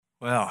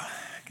Well,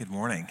 good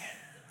morning.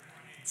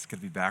 It's good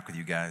to be back with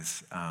you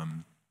guys. I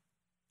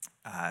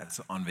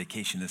was on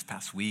vacation this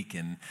past week,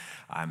 and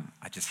I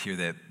just hear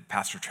that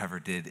Pastor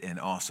Trevor did an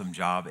awesome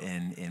job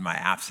in my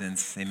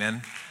absence.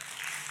 Amen.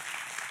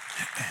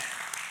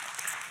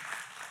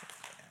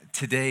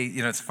 Today,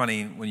 it's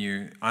funny when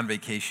you're on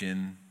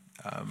vacation.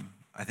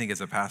 I think as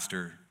a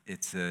pastor,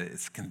 it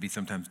can be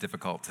sometimes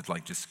difficult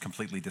to just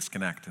completely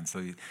disconnect, and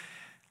so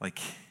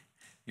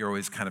you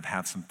always kind of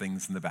have some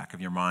things in the back of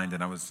your mind.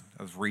 And I was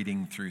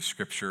reading through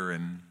Scripture,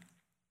 and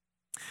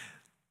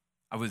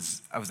I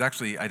was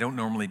actually, I don't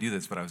normally do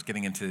this, but I was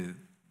getting into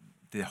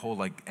the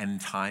whole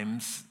end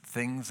times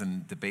things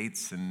and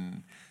debates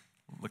and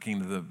looking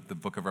into the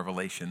book of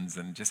Revelations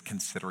and just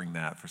considering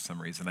that for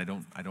some reason. I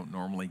don't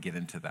normally get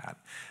into that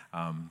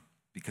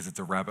because it's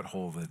a rabbit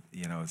hole that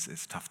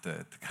is tough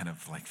to kind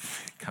of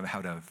come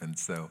out of. And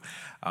so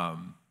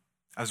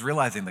I was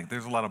realizing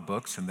there's a lot of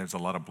books and there's a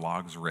lot of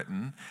blogs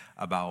written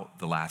about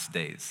the last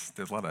days.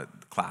 There's a lot of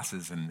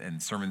classes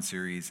and sermon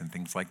series and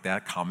things like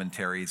that,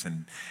 commentaries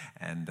and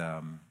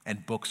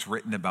books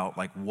written about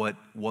what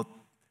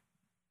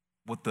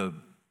the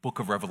book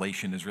of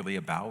Revelation is really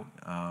about,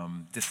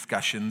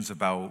 discussions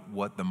about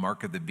what the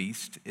mark of the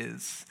beast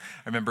is.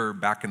 I remember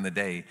back in the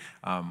day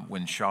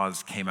when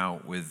Shaw's came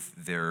out with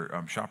their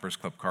Shoppers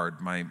Club card,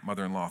 my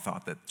mother-in-law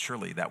thought that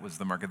surely that was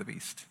the mark of the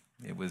beast.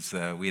 It was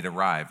we had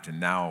arrived, and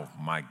now,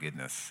 my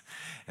goodness,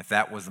 if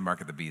that was the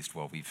mark of the beast,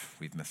 well,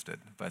 we've missed it.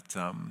 But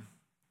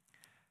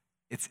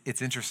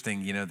it's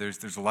interesting,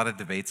 There's a lot of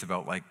debates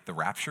about the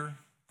rapture.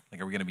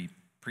 Are we going to be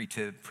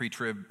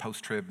pre-trib,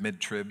 post-trib,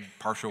 mid-trib,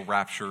 partial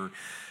rapture,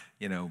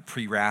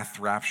 pre-wrath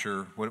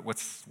rapture?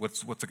 What's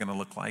it going to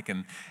look like?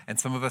 And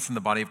some of us in the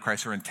body of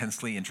Christ are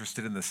intensely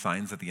interested in the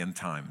signs of the end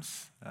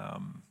times.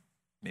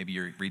 Maybe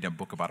you're reading a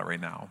book about it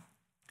right now.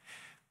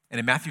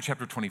 And in Matthew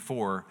chapter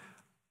 24.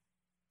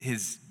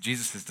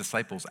 Jesus'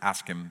 disciples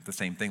ask him the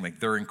same thing.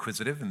 They're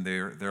inquisitive, and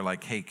they're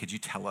like, hey, could you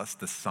tell us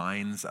the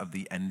signs of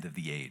the end of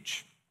the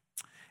age?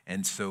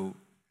 And so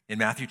in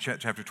Matthew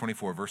chapter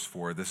 24, verse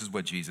 4, this is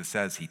what Jesus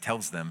says. He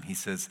tells them, he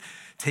says,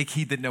 take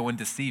heed that no one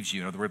deceives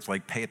you. In other words,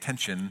 pay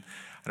attention.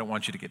 I don't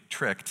want you to get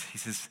tricked. He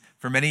says,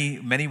 for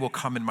many will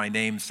come in my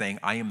name saying,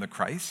 I am the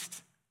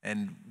Christ,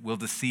 and will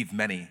deceive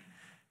many.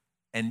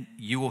 And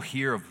you will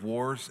hear of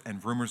wars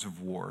and rumors of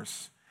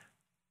wars.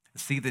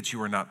 See that you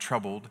are not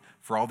troubled,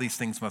 for all these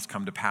things must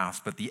come to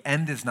pass, but the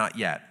end is not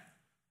yet.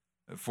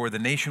 For the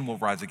nation will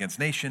rise against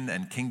nation,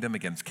 and kingdom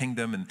against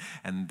kingdom,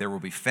 and there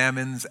will be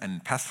famines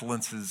and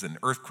pestilences and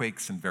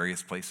earthquakes in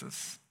various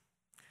places.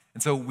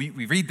 And so we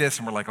read this,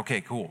 and we're like,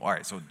 okay, cool. All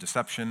right, so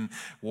deception,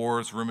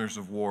 wars, rumors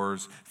of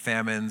wars,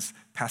 famines,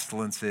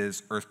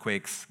 pestilences,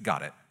 earthquakes,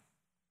 got it.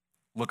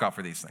 Look out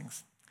for these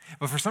things.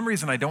 But for some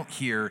reason, I don't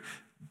hear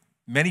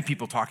many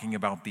people talking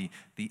about the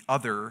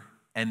other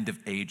end of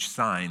age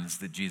signs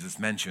that Jesus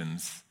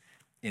mentions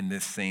in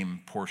this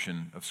same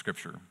portion of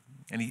Scripture.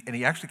 And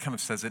he actually kind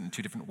of says it in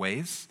two different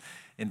ways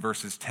in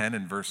verses 10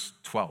 and verse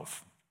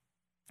 12.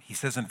 He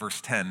says in verse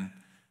 10,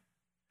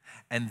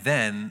 and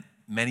then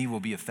many will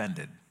be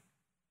offended,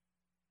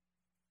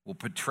 will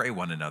betray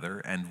one another,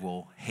 and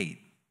will hate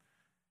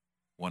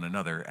one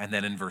another. And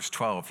then in verse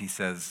 12, he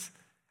says,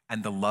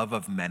 and the love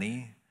of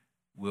many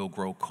will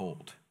grow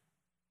cold.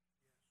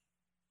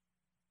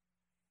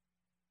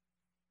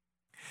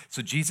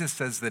 So Jesus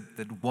says that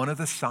one of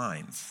the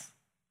signs,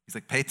 he's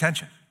like, pay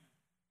attention.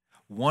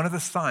 One of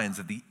the signs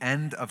of the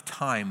end of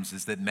times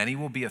is that many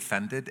will be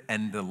offended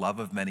and the love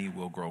of many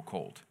will grow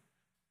cold.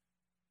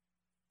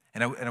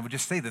 And I would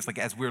just say this,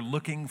 as we're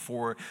looking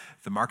for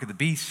the mark of the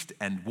beast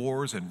and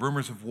wars and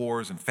rumors of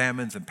wars and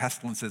famines and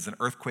pestilences and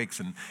earthquakes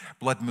and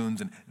blood moons,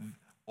 and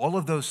all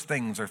of those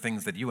things are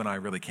things that you and I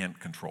really can't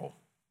control,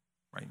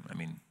 right?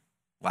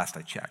 Last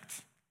I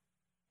checked.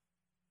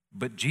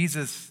 But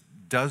Jesus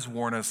does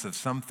warn us of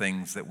some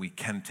things that we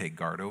can take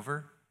guard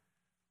over,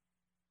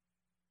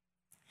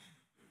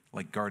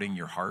 like guarding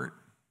your heart,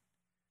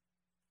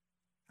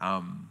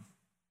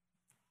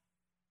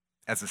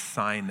 as a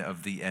sign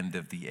of the end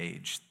of the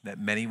age, that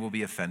many will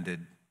be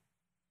offended,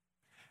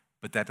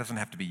 but that doesn't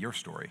have to be your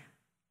story,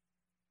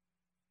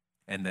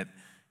 and that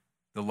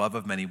the love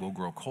of many will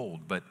grow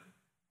cold, but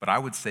I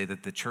would say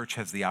that the church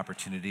has the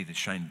opportunity to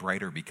shine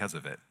brighter because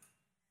of it.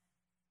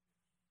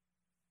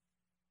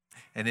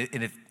 And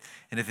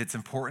if it's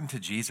important to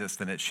Jesus,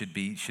 then it should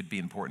be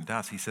important to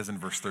us. He says in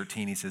verse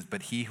 13, he says,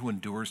 but he who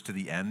endures to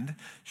the end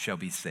shall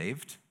be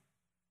saved.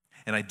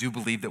 And I do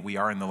believe that we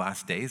are in the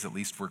last days. At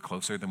least we're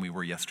closer than we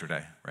were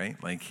yesterday, right?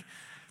 I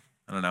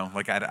don't know.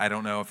 I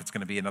don't know if it's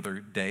going to be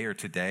another day or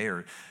today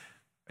or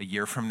a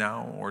year from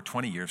now or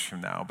 20 years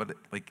from now. But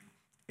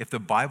if the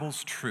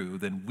Bible's true,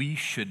 then we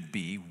should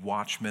be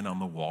watchmen on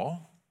the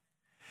wall,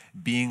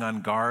 being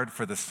on guard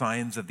for the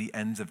signs of the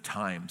ends of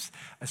times,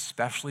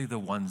 especially the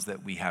ones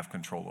that we have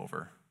control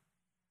over.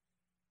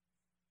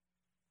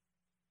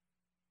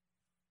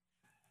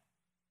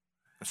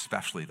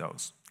 Especially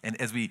those. And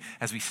as we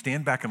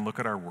stand back and look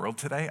at our world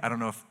today, I don't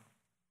know if,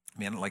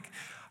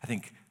 I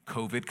think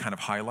COVID kind of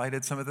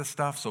highlighted some of this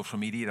stuff. Social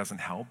media doesn't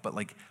help, but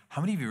like,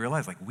 how many of you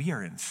realize like we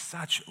are in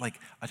such like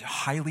a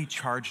highly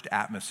charged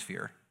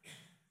atmosphere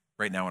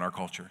right now in our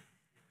culture?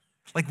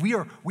 Like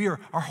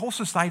our whole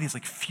society is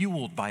like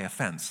fueled by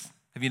offense.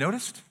 Have you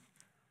noticed?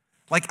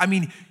 Like, I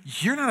mean,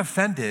 you're not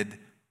offended,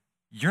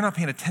 you're not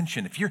paying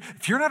attention. If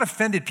you're not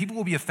offended, people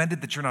will be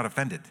offended that you're not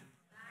offended.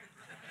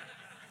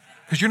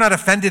 Because you're not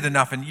offended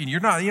enough, and you're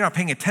not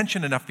paying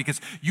attention enough, because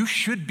you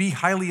should be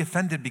highly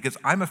offended because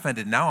I'm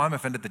offended. Now I'm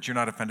offended that you're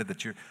not offended,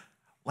 that you're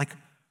like,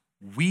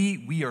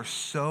 we are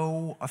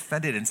so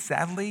offended. And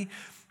sadly,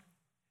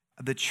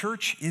 the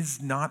church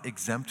is not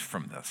exempt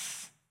from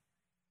this.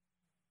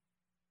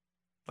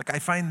 Like I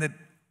find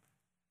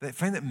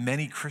that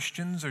many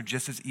Christians are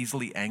just as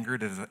easily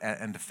angered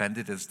and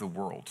offended as the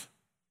world.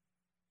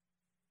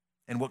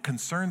 And what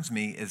concerns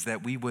me is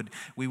that we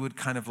would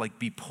kind of like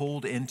be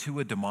pulled into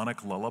a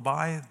demonic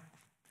lullaby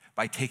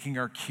by taking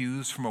our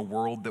cues from a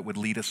world that would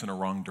lead us in a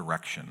wrong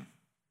direction.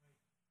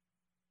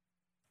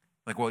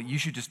 Like, well, you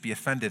should just be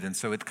offended. And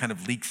so it kind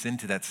of leaks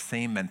into that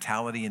same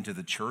mentality into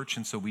the church.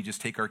 And so we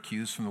just take our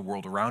cues from the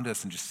world around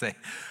us and just say,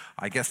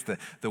 I guess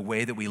the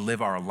way that we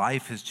live our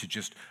life is to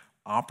just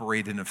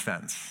operate in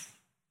offense.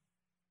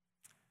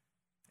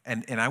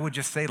 And I would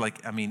just say,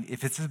 like, I mean,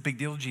 if it's a big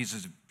deal to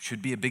Jesus, it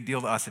should be a big deal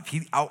to us. If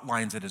he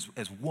outlines it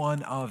as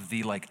one of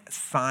the, like,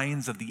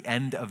 signs of the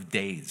end of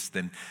days,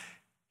 then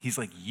he's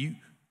like,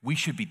 we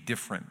should be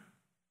different.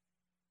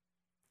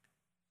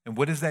 And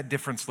what does that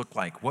difference look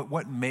like?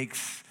 What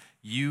makes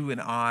you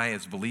and I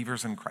as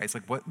believers in Christ,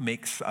 like, what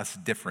makes us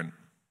different?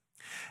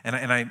 And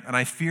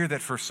I fear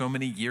that for so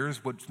many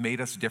years, what's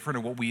made us different,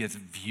 or what we have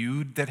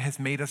viewed that has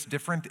made us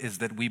different, is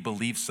that we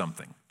believe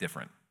something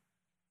different.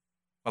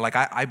 But like,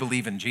 I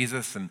believe in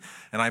Jesus, and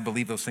I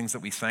believe those things that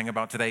we sang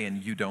about today,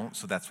 and you don't,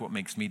 so that's what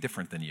makes me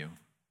different than you.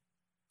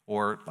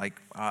 Or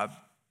like,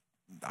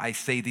 I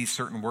say these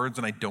certain words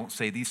and I don't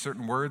say these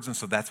certain words, and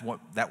so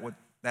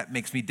that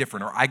makes me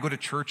different. Or I go to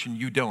church and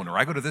you don't. Or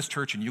I go to this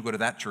church and you go to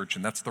that church,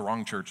 and that's the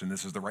wrong church and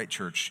this is the right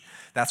church.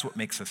 That's what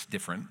makes us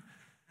different.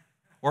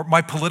 Or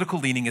my political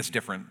leaning is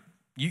different.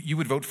 You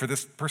would vote for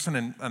this person,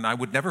 and I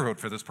would never vote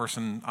for this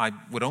person. I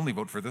would only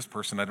vote for this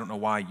person. I don't know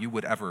why you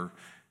would ever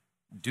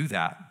do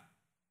that.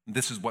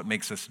 This is what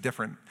makes us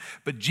different.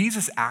 But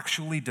Jesus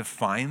actually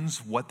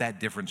defines what that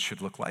difference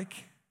should look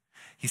like.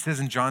 He says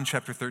in John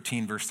chapter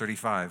 13, verse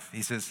 35,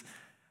 he says,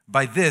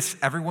 "By this,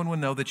 everyone will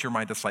know that you're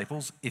my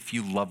disciples if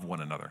you love one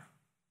another."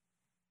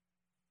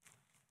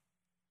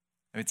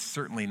 I mean, it's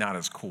certainly not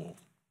as cool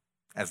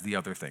as the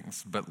other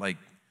things, but like,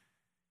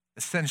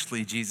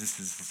 essentially, Jesus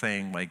is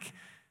saying, like,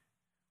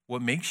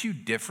 what makes you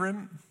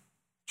different,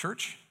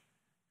 church,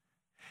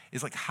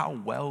 is like how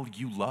well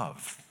you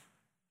love.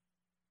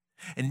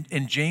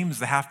 And James,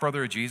 the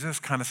half-brother of Jesus,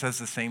 kind of says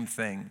the same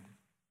thing.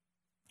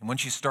 And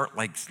once you start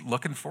like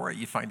looking for it,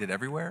 you find it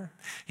everywhere.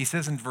 He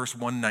says in verse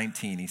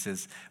 119, he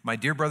says, "My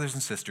dear brothers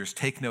and sisters,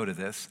 take note of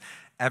this.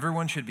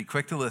 Everyone should be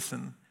quick to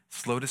listen,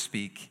 slow to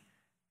speak,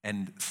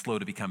 and slow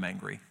to become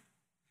angry."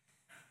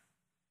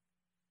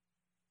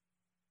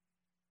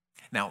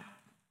 Now,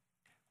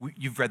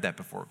 you've read that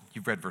before.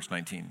 You've read verse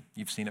 19.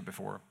 You've seen it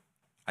before.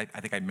 I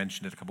think I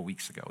mentioned it a couple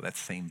weeks ago, that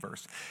same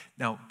verse.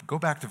 Now, go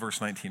back to verse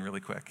 19 really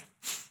quick.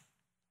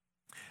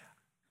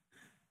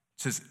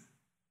 It says,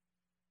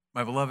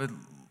 "My beloved,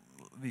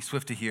 be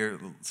swift to hear,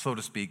 slow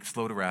to speak,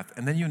 slow to wrath."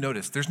 And then you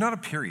notice there's not a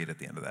period at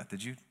the end of that.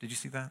 Did you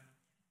see that?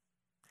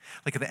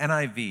 Like in the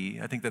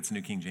NIV, I think that's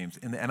New King James.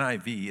 In the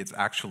NIV, it's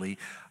actually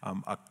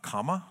a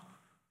comma.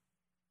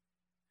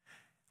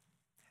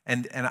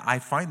 And I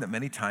find that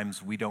many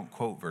times we don't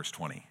quote verse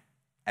 20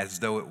 as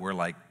though it were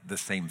like the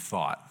same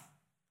thought.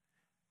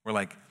 We're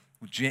like,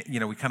 you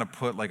know, we kind of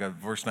put like a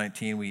verse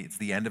 19, it's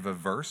the end of a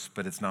verse,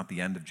 but it's not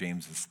the end of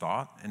James's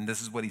thought. And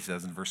this is what he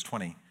says in verse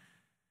 20.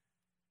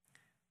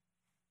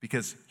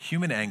 "Because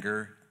human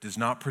anger does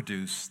not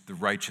produce the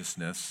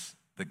righteousness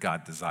that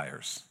God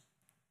desires."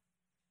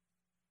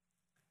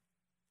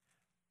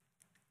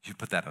 You should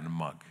put that on a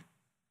mug.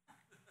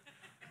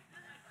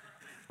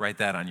 Write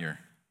that on your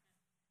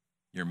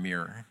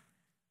mirror.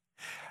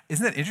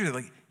 Isn't that interesting?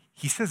 Like,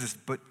 he says this,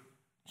 but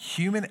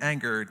human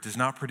anger does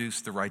not produce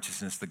the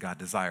righteousness that God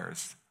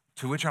desires.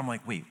 To which I'm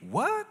like, wait,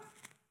 what?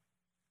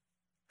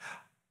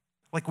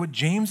 Like, what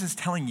James is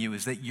telling you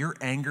is that your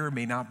anger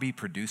may not be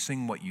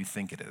producing what you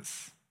think it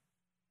is.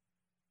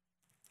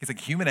 It's like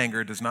human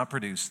anger does not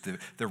produce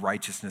the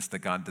righteousness that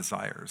God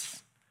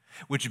desires.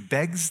 Which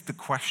begs the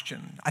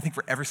question, I think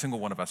for every single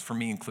one of us, for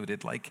me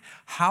included, like,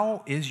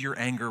 how is your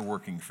anger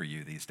working for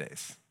you these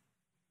days?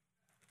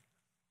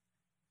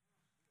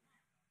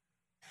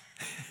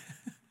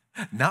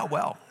 Not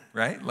well,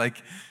 right?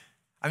 Like,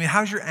 I mean,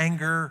 how's your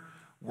anger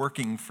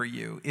working for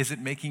you? Is it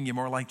making you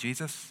more like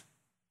Jesus?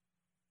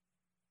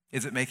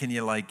 Is it making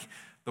you like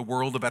the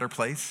world a better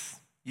place?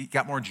 You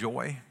got more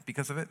joy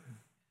because of it?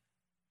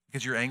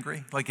 Because you're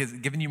angry? Like, is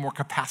it giving you more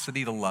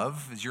capacity to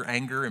love? Is your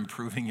anger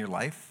improving your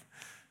life?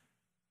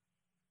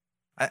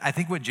 I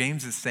think what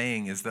James is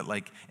saying is that,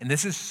 like, and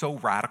this is so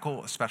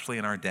radical, especially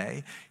in our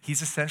day,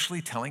 he's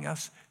essentially telling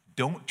us,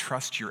 don't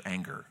trust your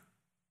anger,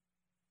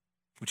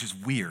 which is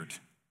weird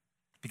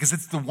because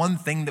it's the one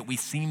thing that we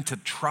seem to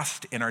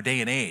trust in our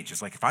day and age.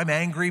 It's like, if I'm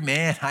angry,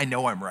 man, I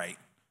know I'm right?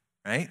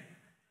 And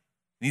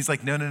he's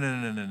like, no.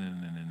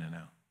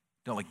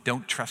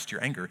 Don't trust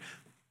your anger.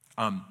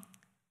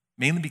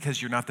 Mainly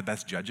because you're not the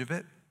best judge of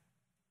it.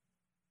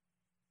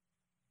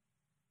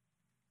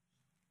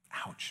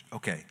 Ouch.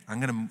 Okay, I'm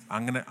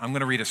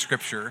gonna read a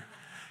scripture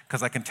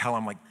because I can tell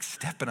I'm like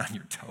stepping on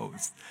your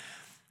toes.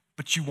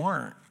 But you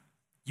aren't.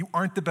 You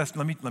aren't the best.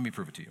 Let me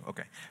prove it to you.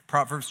 Okay.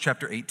 Proverbs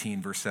chapter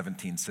 18, verse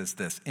 17 says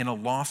this: in a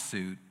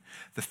lawsuit,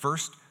 the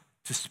first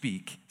to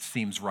speak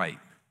seems right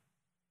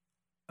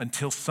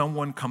until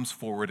someone comes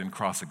forward and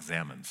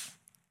cross-examines.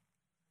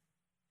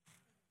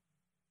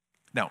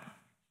 Now,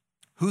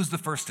 who's the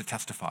first to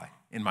testify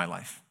in my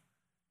life?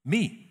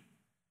 Me.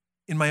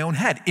 In my own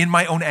head, in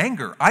my own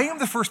anger. I am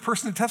the first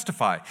person to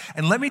testify.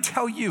 And let me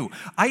tell you,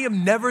 I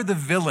am never the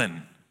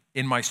villain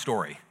in my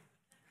story.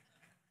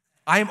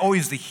 I am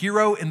always the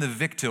hero and the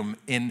victim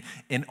in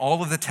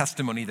all of the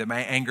testimony that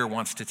my anger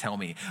wants to tell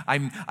me.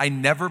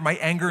 My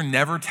anger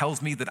never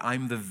tells me that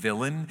I'm the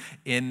villain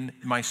in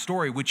my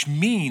story, which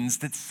means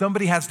that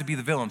somebody has to be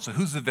the villain. So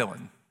who's the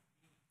villain?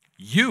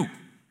 You.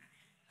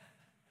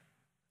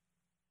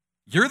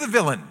 You're the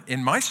villain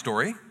in my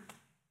story,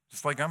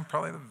 just like I'm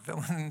probably the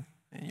villain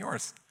in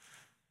yours.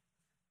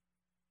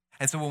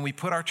 And so when we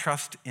put our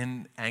trust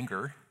in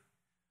anger,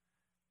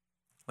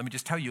 let me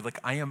just tell you,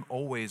 I am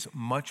always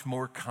much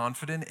more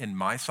confident in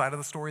my side of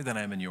the story than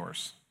I am in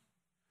yours.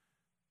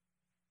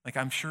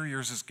 I'm sure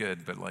yours is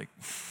good, but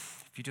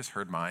if you just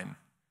heard mine,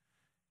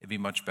 it'd be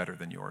much better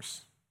than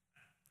yours.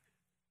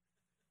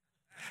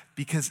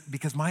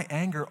 Because my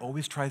anger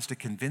always tries to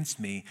convince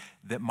me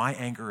that my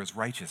anger is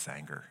righteous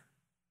anger.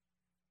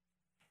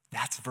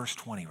 That's verse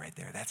 20 right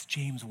there. That's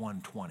James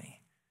 1:20.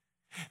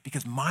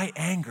 Because my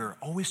anger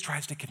always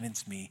tries to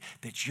convince me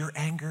that your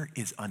anger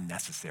is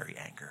unnecessary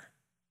anger.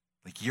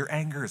 Your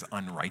anger is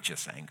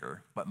unrighteous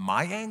anger. But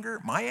my anger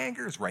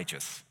is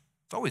righteous.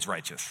 It's always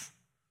righteous.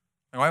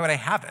 Why would I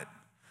have it?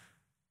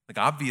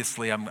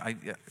 Obviously,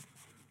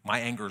 my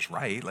anger is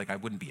right. I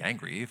wouldn't be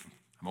angry if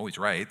I'm always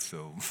right.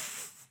 So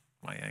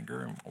my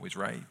anger, I'm always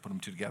right. Put them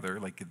two together,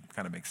 it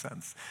kind of makes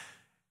sense.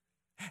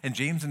 And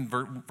James in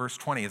verse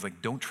 20 is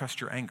don't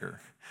trust your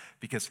anger,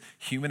 because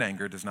human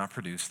anger does not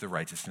produce the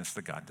righteousness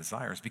that God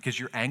desires. Because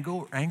your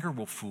anger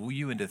will fool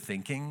you into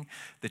thinking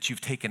that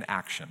you've taken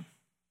action.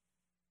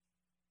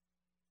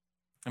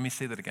 Let me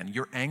say that again.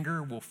 Your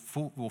anger will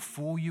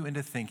fool you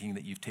into thinking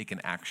that you've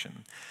taken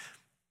action.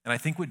 And I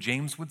think what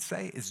James would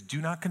say is,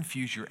 do not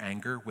confuse your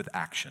anger with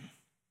action.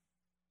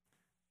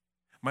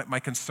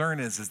 My concern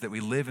is that we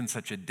live in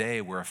such a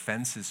day where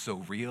offense is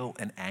so real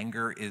and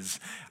anger is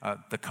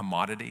the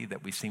commodity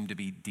that we seem to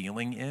be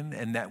dealing in,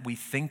 and that we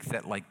think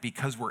that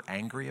because we're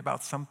angry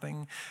about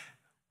something,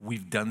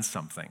 we've done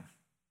something.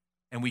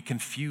 And we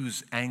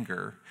confuse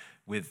anger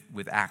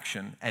with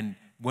action. And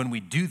when we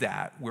do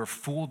that, we're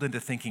fooled into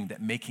thinking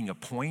that making a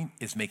point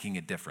is making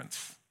a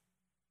difference.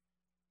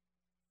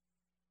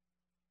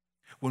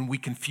 When we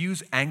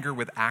confuse anger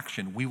with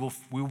action, we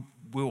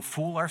will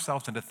fool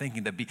ourselves into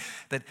thinking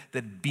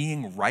that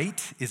being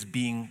right is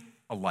being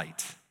a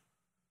light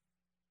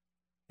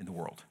in the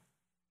world.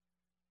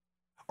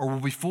 Or we'll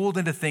be fooled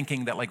into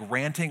thinking that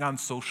ranting on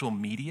social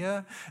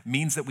media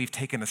means that we've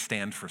taken a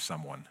stand for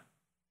someone.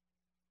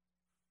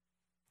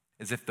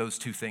 As if those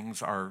two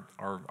things are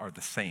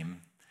the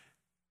same.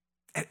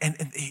 And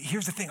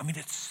here's the thing,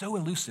 it's so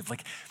elusive.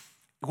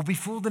 We'll be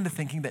fooled into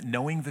thinking that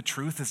knowing the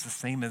truth is the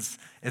same as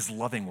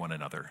loving one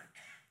another.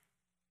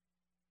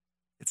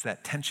 It's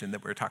that tension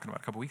that we were talking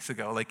about a couple weeks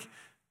ago.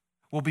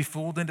 We'll be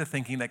fooled into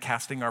thinking that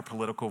casting our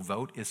political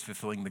vote is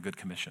fulfilling the Great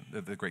Commission.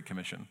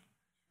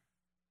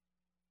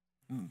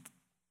 But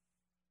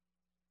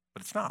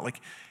it's not.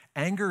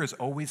 Anger is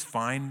always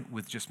fine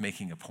with just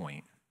making a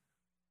point.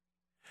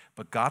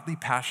 But godly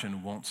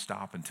passion won't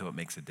stop until it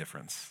makes a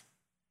difference.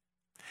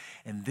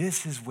 And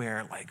this is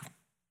where,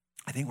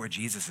 I think where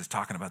Jesus is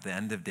talking about the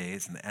end of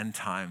days and the end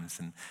times,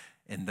 and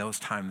in those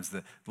times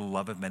the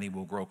love of many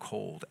will grow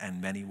cold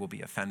and many will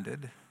be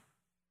offended.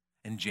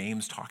 And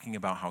James talking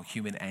about how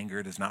human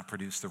anger does not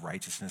produce the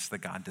righteousness that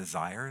God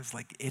desires.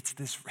 It's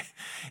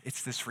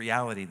this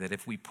reality that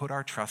if we put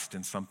our trust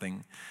in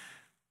something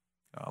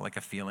like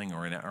a feeling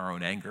or in our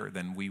own anger,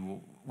 then we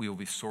will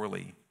be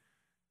sorely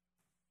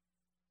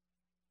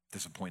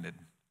disappointed.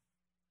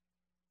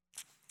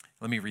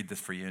 Let me read this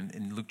for you.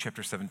 In Luke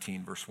chapter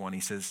 17, verse 1,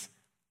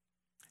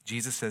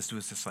 Jesus says to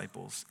his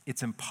disciples,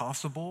 it's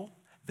impossible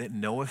that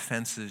no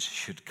offenses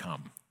should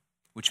come,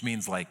 which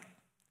means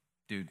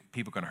dude,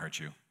 people are going to hurt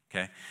you,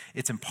 okay?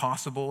 It's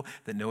impossible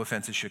that no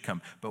offenses should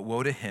come, but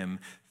woe to him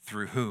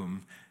through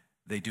whom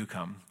they do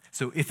come.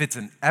 So if it's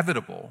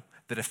inevitable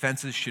that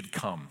offenses should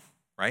come,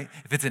 right?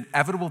 If it's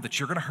inevitable that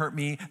you're going to hurt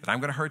me, that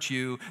I'm going to hurt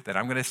you, that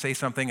I'm going to say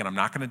something and I'm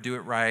not going to do it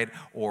right,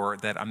 or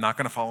that I'm not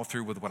going to follow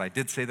through with what I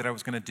did say that I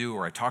was going to do,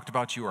 or I talked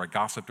about you, or I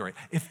gossiped, or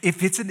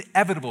if it's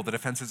inevitable that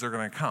offenses are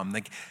going to come,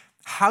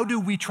 how do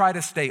we try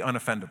to stay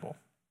unoffendable?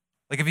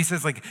 Like if he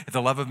says like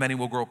the love of many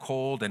will grow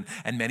cold and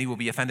many will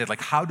be offended, like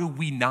how do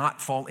we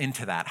not fall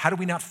into that? How do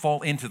we not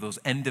fall into those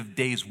end of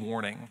days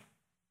warning?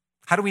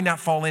 How do we not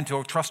fall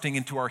into trusting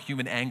into our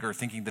human anger,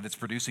 thinking that it's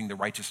producing the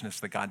righteousness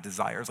that God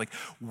desires? Like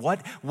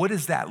what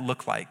does that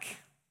look like?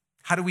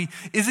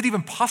 Is it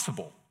even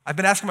possible? I've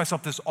been asking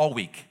myself this all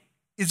week.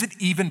 Is it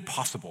even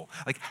possible?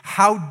 Like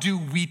how do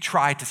we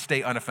try to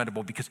stay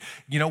unoffendable? Because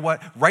you know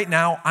what? Right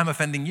now, I'm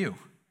offending you.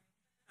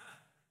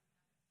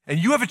 And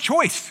you have a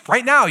choice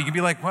right now. You can be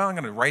like, well, I'm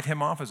going to write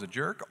him off as a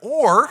jerk.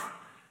 Or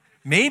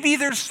maybe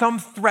there's some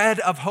thread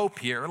of hope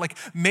here. Like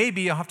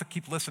maybe I'll have to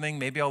keep listening.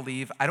 Maybe I'll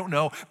leave. I don't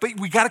know. But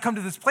we got to come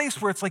to this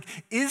place where it's like,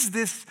 is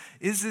this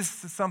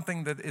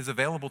something that is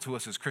available to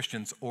us as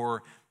Christians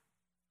or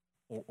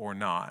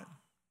not?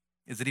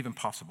 Is it even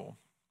possible?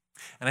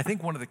 And I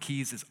think one of the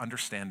keys is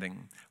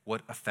understanding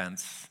what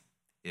offense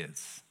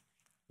is.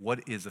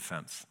 What is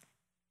offense?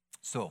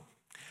 So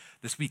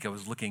this week I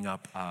was looking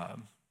up,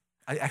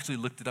 I actually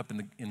looked it up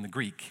in the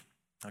Greek.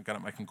 I got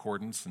out my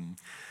concordance and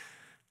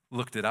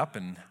looked it up,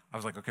 and I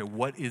was like, okay,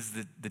 what is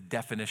the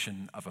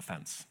definition of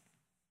offense?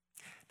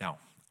 Now,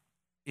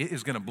 it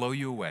is going to blow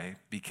you away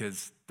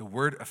because the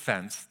word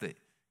offense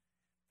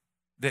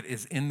that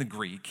is in the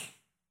Greek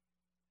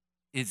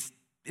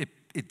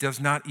it does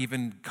not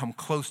even come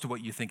close to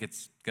what you think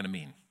it's going to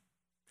mean.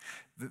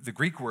 The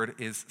Greek word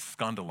is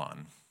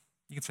skandalon.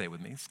 You can say it with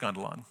me,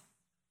 skandalon.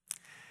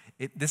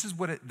 This is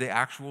what the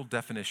actual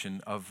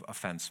definition of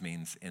offense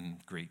means in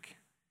Greek.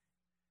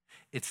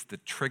 It's the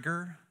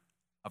trigger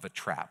of a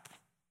trap.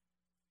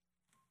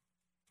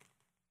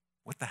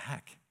 What the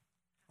heck?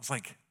 I was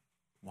like,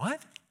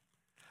 what?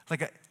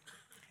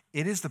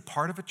 It is the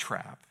part of a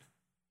trap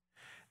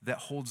that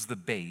holds the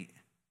bait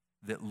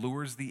that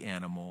lures the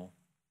animal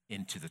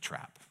into the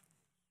trap.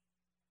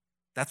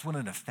 That's what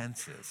an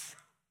offense is.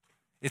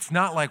 It's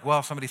not like,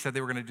 well, somebody said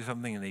they were going to do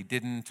something and they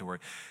didn't,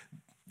 or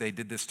they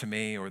did this to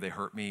me, or they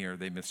hurt me, or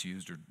they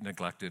misused or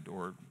neglected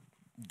or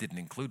didn't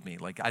include me.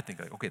 Like, I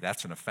think, okay,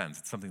 that's an offense.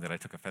 It's something that I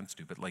took offense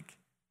to. But like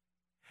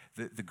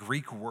the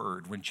Greek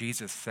word, when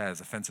Jesus says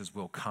offenses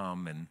will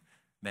come and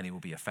many will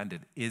be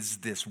offended, is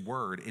this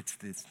word. It's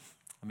this.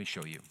 Let me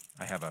show you.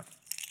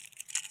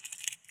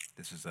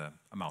 This is a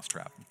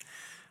mousetrap.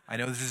 I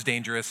know this is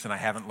dangerous, and I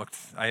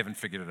haven't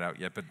figured it out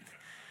yet, but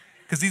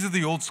because these are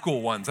the old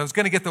school ones. I was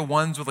going to get the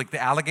ones with like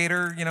the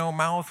alligator,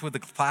 mouth with the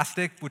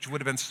plastic, which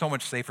would have been so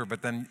much safer,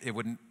 but then it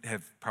wouldn't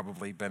have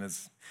probably been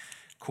as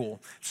cool.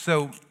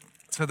 So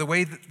the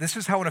way this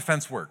is how an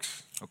offense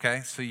works.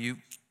 Okay, so you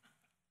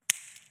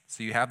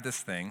have this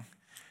thing,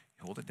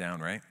 you hold it down,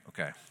 right?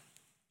 Okay,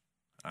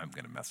 I'm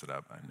going to mess it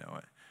up. I know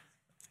it.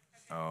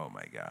 Oh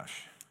my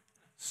gosh.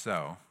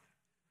 So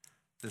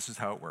this is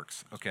how it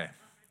works. Okay.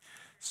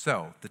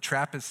 So the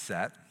trap is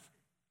set,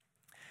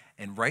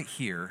 and right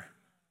here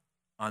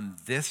on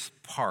this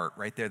part,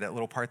 right there, that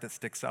little part that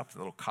sticks up, the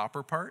little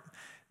copper part,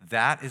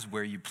 that is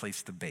where you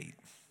place the bait.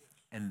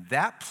 And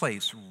that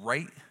place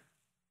right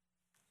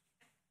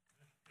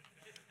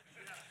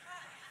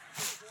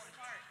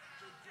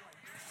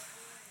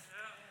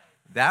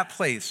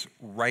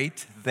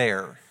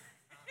there,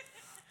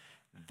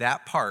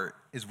 that part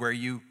is where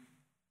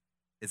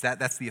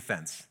that's the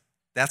offense.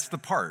 That's the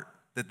part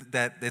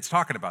that it's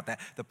talking about,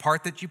 the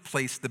part that you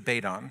place the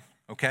bait on,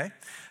 okay?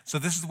 So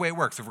this is the way it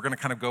works. If we're going to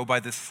kind of go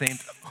by this same,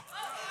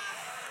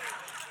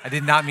 I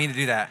did not mean to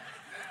do that.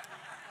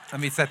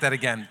 Let me set that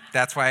again.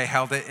 That's why I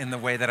held it in the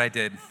way that I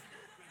did.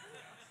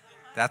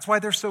 That's why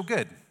they're so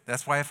good.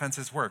 That's why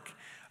offenses work.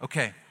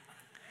 Okay,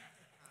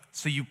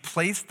 so you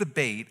place the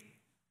bait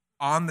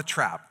on the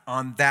trap,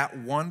 on that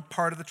one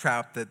part of the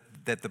trap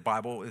that the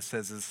Bible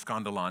says is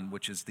skandalon,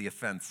 which is the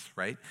offense,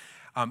 right?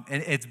 And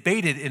it's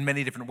baited in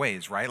many different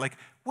ways, right? Like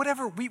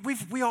whatever,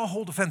 we all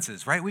hold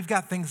offenses, right? We've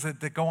got things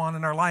that go on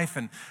in our life,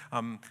 and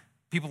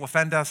people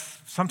offend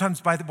us sometimes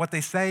by what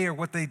they say or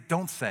what they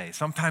don't say.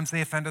 Sometimes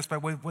they offend us by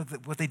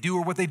what they do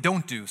or what they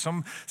don't do.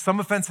 Some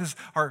offenses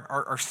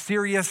are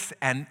serious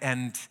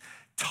and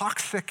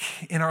toxic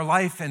in our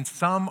life, and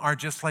some are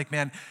just like,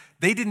 man,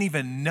 they didn't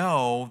even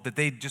know that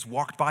they just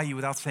walked by you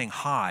without saying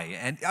hi.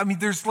 And I mean,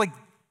 there's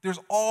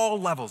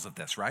all levels of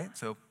this, right?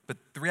 So, but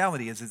the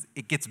reality is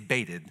it gets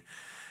baited.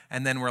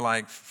 And then we're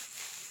like,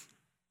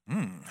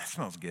 that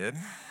smells good.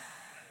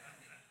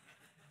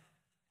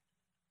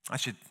 I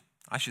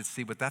should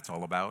see what that's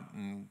all about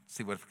and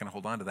see what if I can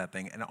hold on to that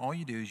thing. And all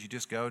you do is you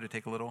just go to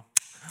take a little,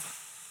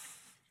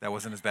 that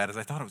wasn't as bad as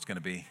I thought it was going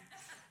to be.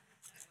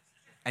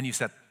 And you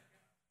said,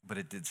 but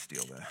it did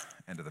steal the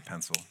end of the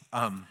pencil.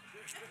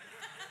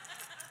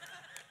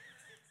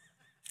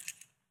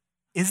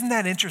 Isn't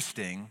that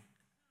interesting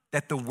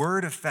that the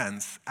word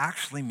offense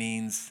actually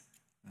means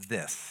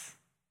this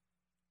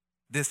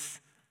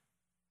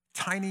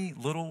tiny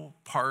little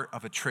part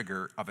of a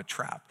trigger of a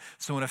trap.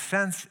 So an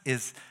offense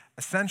is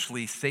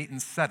essentially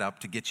Satan's setup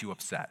to get you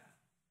upset.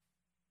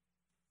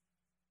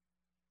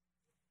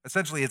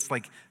 Essentially, it's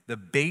like the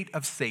bait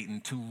of Satan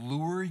to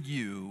lure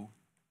you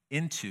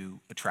into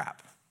a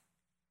trap.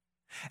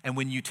 And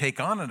when you take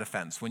on an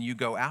offense, when you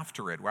go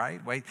after it,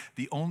 right?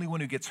 The only one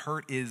who gets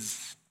hurt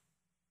is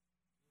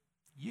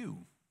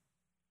You.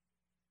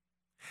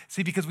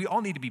 See, because we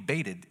all need to be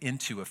baited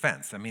into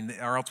offense. I mean,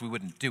 or else we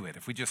wouldn't do it.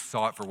 If we just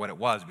saw it for what it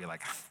was, we'd be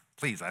like,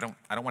 please, I don't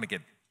want to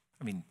get,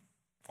 I mean,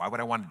 why would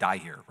I want to die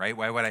here, right?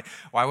 Why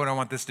would I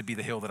want this to be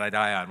the hill that I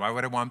die on? Why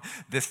would I want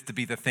this to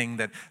be the thing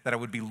that I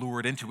would be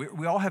lured into?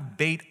 We all have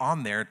bait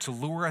on there to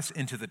lure us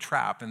into the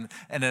trap, and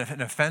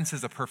an offense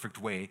is a perfect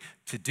way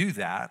to do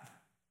that.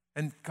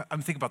 And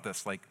I'm thinking about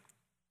this, like,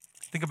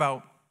 think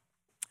about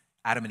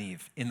Adam and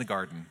Eve in the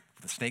garden.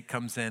 The snake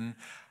comes in.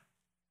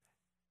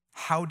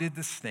 How did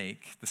the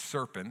snake, the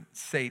serpent,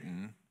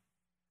 Satan,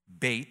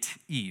 bait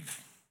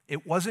Eve?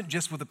 It wasn't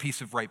just with a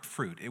piece of ripe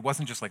fruit. It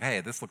wasn't just like,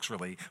 hey, this looks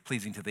really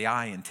pleasing to the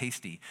eye and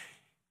tasty.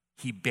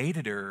 He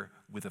baited her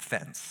with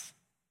offense.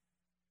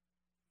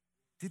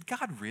 Did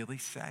God really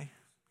say?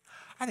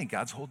 I think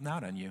God's holding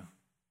out on you,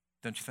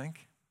 don't you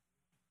think?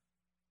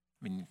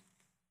 I mean,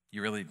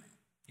 you're going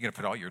to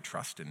put all your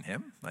trust in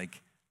him?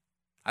 Like,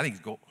 I think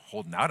he's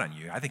holding out on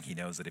you. I think he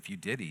knows that if you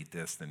did eat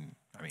this, then,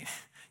 I mean,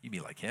 you'd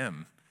be like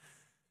him.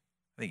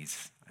 I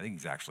think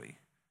he's actually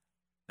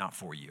not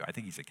for you. I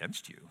think he's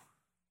against you.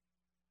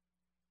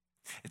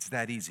 It's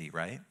that easy,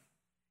 right?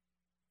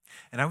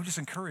 And I would just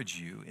encourage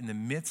you, in the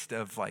midst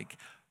of like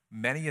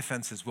many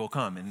offenses will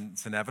come, and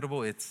it's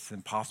inevitable, it's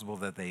impossible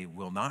that they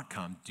will not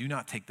come. Do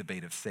not take the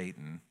bait of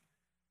Satan,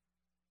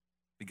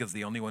 because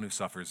the only one who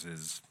suffers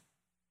is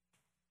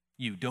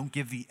you. Don't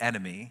give the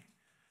enemy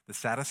the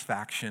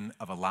satisfaction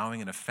of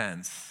allowing an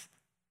offense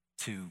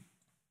to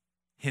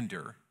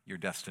hinder your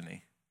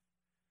destiny.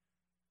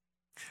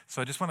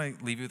 So I just want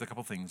to leave you with a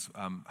couple things.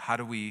 How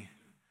do we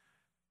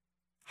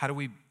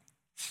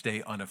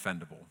stay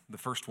unoffendable? The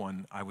first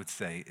one I would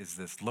say is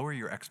this: lower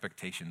your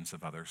expectations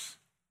of others.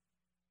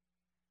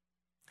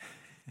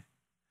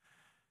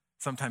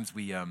 Sometimes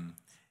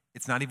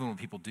it's not even what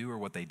people do or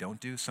what they don't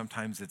do.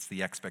 Sometimes it's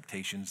the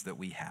expectations that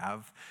we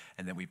have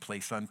and that we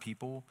place on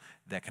people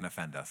that can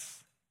offend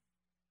us.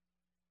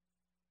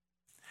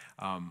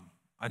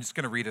 I'm just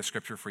going to read a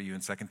scripture for you in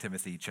 2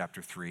 Timothy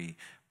chapter 3.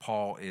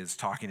 Paul is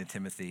talking to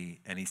Timothy,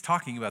 and he's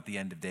talking about the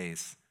end of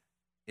days.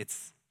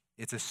 It's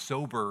a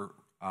sober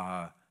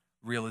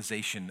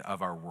realization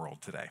of our world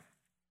today.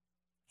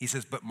 He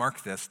says, but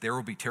mark this, there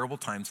will be terrible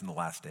times in the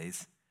last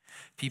days.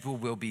 People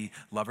will be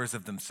lovers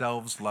of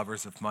themselves,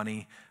 lovers of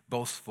money,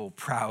 boastful,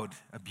 proud,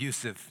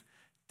 abusive,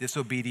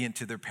 disobedient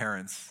to their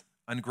parents,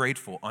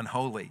 ungrateful,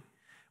 unholy,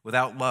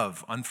 without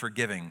love,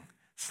 unforgiving,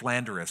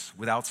 slanderous,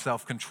 without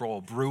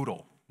self-control,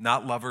 brutal,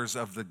 not lovers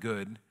of the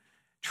good,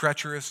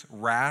 treacherous,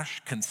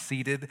 rash,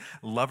 conceited,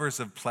 lovers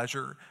of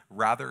pleasure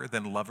rather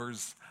than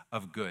lovers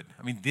of good.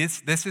 I mean,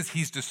 this is,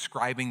 he's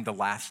describing the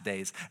last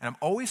days. And I'm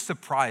always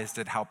surprised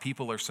at how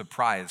people are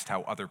surprised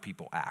how other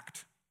people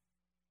act.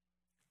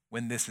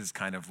 When this is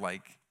kind of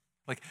like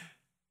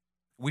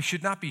we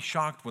should not be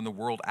shocked when the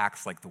world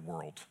acts like the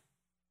world.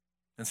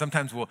 And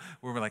sometimes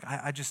we're like,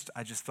 I just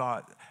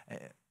thought,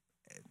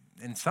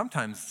 and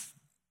sometimes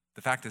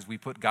the fact is we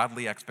put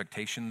godly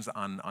expectations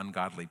on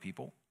ungodly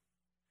people.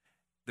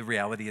 The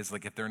reality is,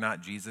 like, if they're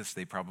not Jesus,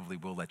 they probably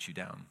will let you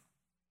down.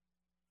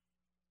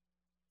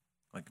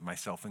 Like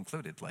myself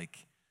included.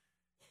 Like,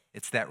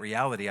 it's that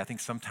reality. I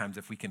think sometimes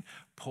if we can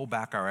pull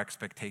back our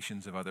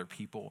expectations of other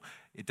people,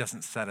 it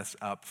doesn't set us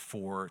up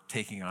for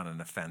taking on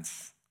an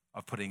offense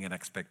of putting an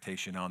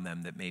expectation on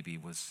them that maybe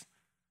was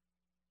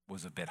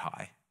a bit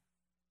high.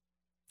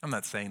 I'm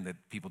not saying that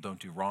people don't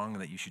do wrong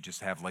and that you should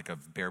just have like a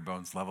bare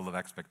bones level of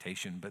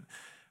expectation, but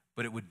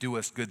it would do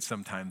us good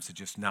sometimes to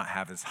just not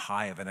have as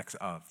high of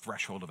a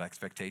threshold of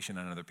expectation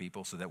on other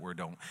people so that we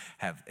don't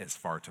have as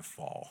far to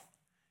fall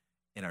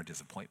in our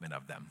disappointment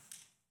of them.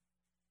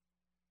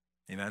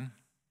 Amen?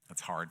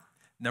 That's hard.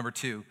 Number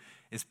 2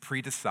 is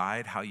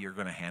pre-decide how you're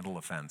going to handle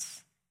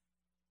offense.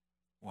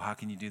 Well, how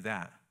can you do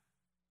that?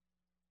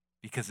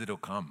 Because it'll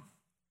come.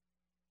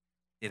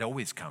 It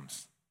always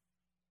comes.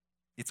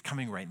 It's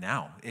coming right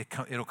now.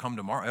 It'll come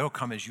tomorrow. It'll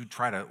come as you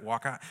try to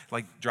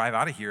drive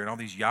out of here, and all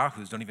these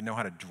yahoos don't even know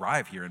how to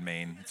drive here in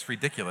Maine. It's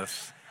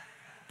ridiculous.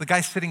 The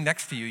guy sitting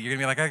next to you, you're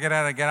gonna be like, I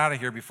gotta get out of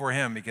here before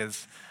him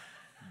because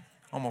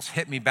almost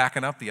hit me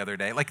backing up the other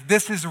day. Like,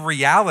 this is a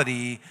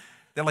reality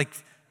that, like,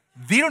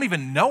 they don't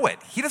even know it.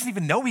 He doesn't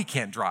even know he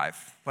can't drive.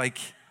 Like,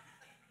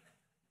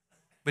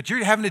 but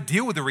you're having to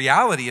deal with the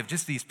reality of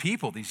just these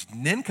people, these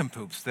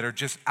nincompoops that are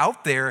just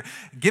out there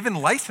given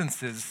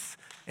licenses.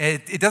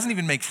 It doesn't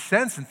even make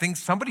sense, and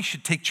somebody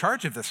should take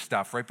charge of this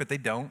stuff, right? But they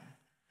don't.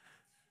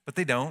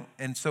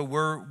 And so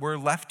we're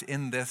left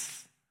in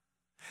this.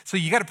 So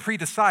you got to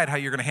pre-decide how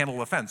you're going to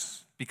handle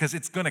offense, because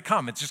it's going to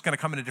come. It's just going to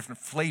come in a different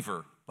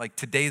flavor. Like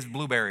today's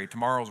blueberry,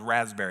 tomorrow's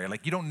raspberry.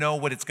 Like, you don't know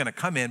what it's going to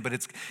come in, but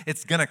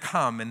it's going to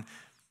come.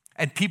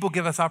 And people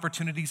give us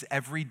opportunities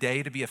every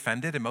day to be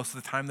offended, and most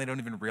of the time they don't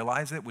even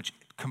realize it, which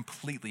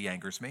completely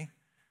angers me,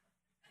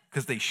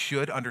 because they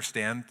should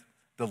understand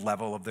the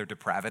level of their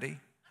depravity.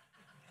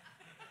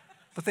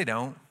 But they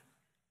don't.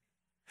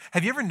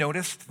 Have you ever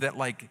noticed that,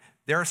 like,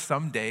 there are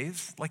some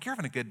days, like, you're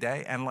having a good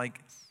day, and,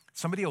 like,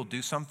 somebody will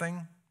do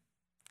something,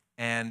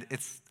 and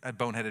it's a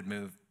boneheaded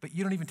move, but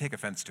you don't even take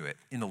offense to it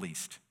in the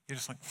least. You're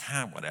just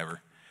like,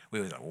 whatever.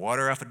 We was like,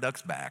 water off a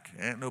duck's back.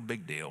 Ain't no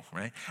big deal,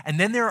 right? And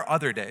then there are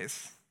other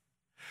days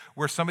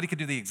where somebody could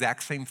do the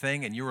exact same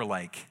thing and you were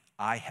like,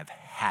 I have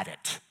had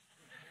it.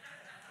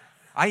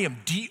 I am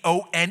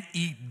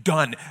D-O-N-E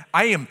done.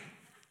 I am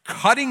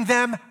cutting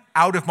them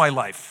out of my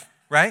life,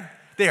 right?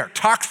 They are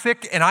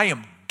toxic and I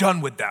am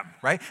done with them,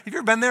 right? Have you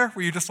ever been there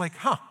where you're just like,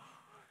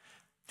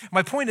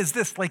 My point is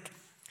this, like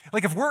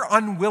if we're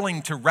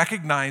unwilling to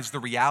recognize the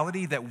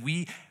reality that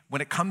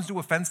when it comes to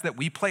offense, that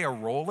we play a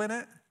role in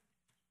it,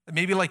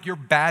 maybe like your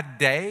bad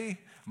day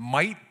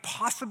might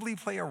possibly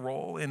play a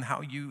role in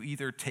how you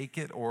either take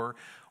it or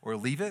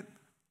leave it,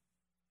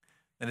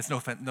 then it's no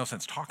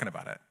sense talking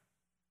about it.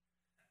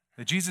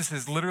 That Jesus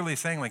is literally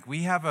saying, like,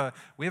 we have a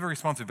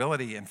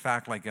responsibility, in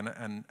fact, like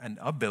an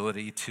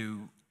ability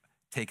to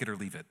take it or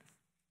leave it,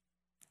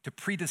 to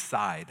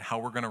pre-decide how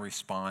we're going to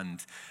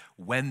respond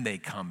when they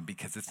come,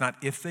 because it's not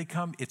if they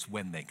come, it's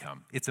when they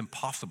come. It's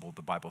impossible,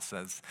 the Bible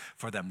says,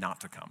 for them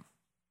not to come.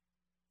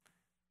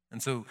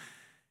 And so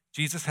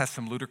Jesus has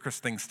some ludicrous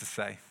things to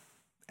say,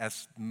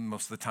 as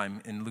most of the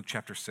time in Luke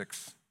chapter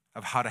 6,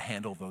 of how to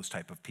handle those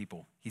type of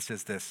people. He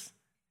says this,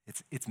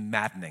 it's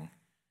maddening.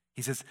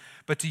 He says,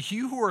 but to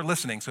you who are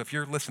listening, so if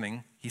you're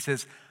listening, he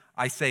says,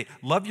 I say,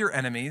 love your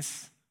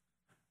enemies.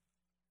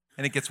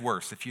 And it gets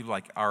worse. If you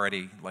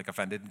already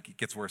offended, it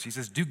gets worse. He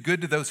says, do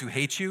good to those who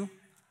hate you.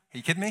 Are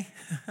you kidding me?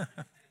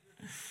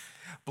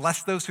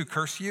 Bless those who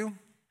curse you.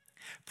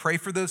 Pray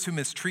for those who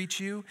mistreat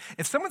you.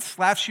 If someone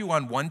slaps you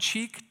on one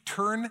cheek,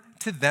 turn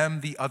to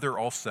them the other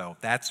also.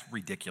 That's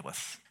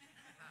ridiculous.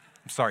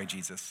 I'm sorry,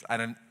 Jesus.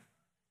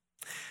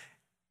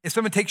 If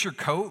someone takes your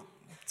coat,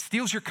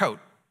 steals your coat,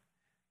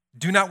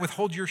 do not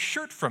withhold your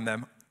shirt from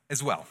them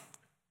as well.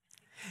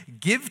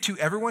 Give to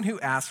everyone who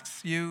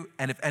asks you,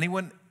 and if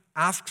anyone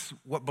asks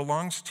what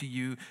belongs to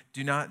you,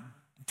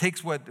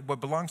 takes what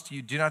belongs to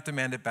you, do not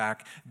demand it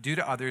back. Do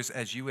to others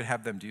as you would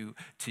have them do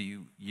to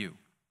you.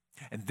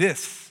 And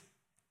this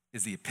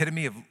is the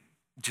epitome of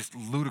just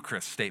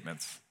ludicrous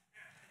statements.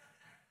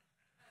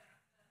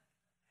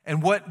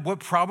 And what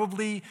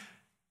probably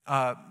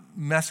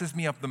messes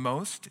me up the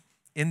most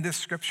in this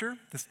scripture,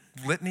 this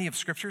litany of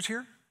scriptures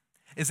here,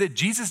 is that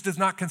Jesus does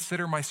not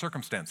consider my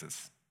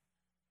circumstances.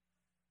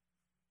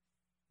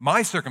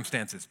 My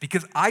circumstances,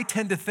 because I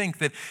tend to think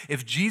that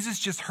if Jesus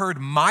just heard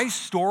my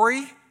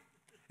story,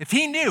 if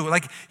he knew,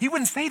 he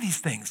wouldn't say these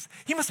things.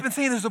 He must have been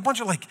saying there's a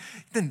bunch of like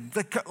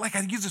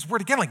I use this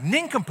word again, like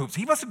nincompoops.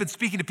 He must have been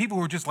speaking to people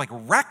who were just like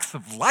wrecks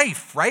of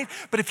life, right?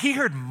 But if he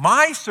heard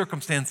my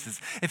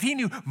circumstances, if he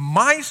knew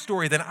my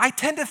story, then I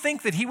tend to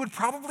think that he would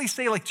probably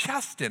say like,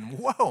 Justin,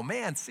 whoa,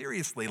 man,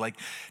 seriously,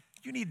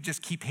 you need to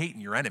just keep hating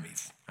your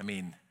enemies. I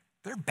mean,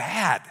 they're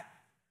bad.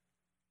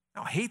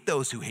 Now, hate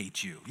those who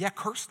hate you. Yeah,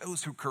 curse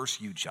those who curse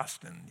you,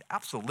 Justin.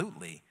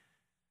 Absolutely.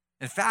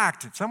 In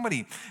fact, if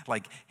somebody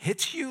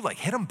hits you,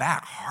 hit them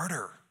back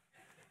harder.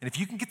 And if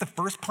you can get the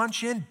first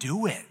punch in,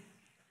 do it.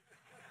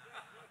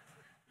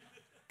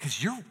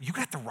 Because you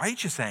got the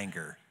righteous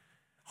anger.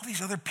 All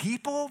these other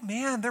people,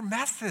 man, they're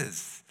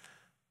messes.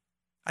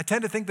 I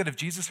tend to think that if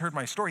Jesus heard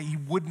my story, he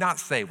would not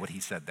say what he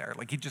said there.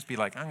 He'd just be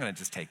like, I'm going to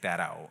just take that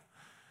out.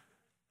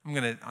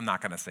 I'm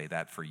not going to say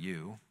that for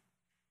you.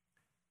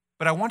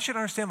 But I want you to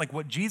understand,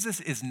 what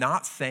Jesus is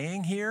not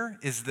saying here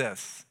is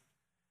this.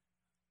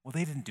 Well,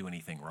 they didn't do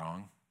anything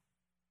wrong.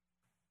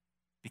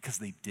 Because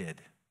they did.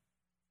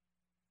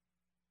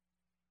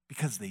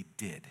 Because they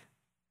did.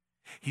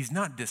 He's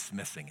not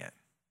dismissing it.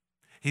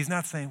 He's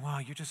not saying,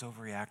 well, you're just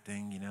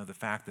overreacting, the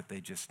fact that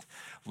they just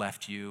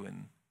left you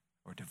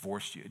or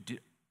divorced you.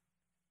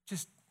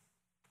 Just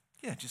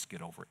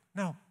get over it.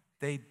 No,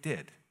 they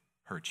did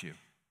hurt you.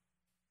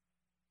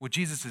 What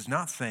Jesus is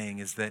not saying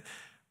is that,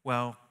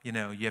 well, you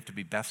have to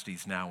be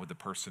besties now with the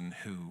person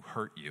who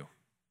hurt you.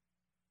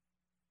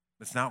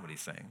 That's not what he's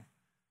saying.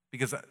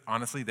 Because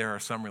honestly, there are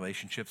some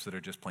relationships that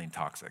are just plain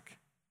toxic.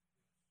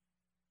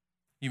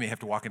 You may have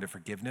to walk into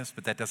forgiveness,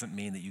 but that doesn't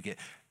mean that you get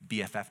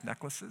BFF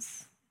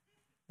necklaces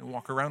and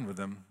walk around with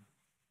them.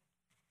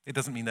 It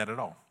doesn't mean that at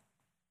all.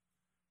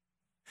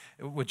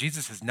 What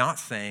Jesus is not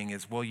saying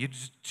is, well, you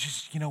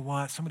just you know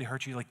what? Somebody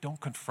hurt you,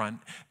 don't confront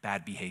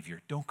bad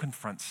behavior. Don't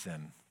confront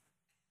sin.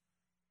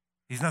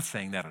 He's not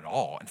saying that at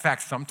all. In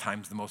fact,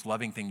 sometimes the most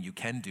loving thing you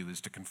can do is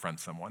to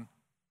confront someone.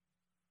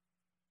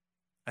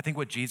 I think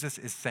what Jesus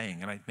is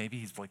saying, and maybe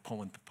he's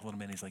pulling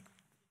him in,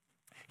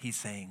 he's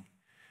saying,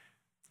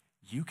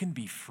 you can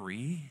be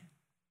free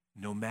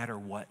no matter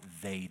what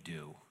they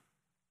do.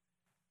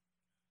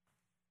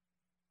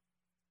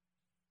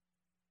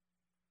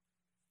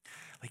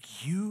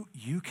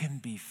 You can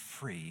be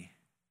free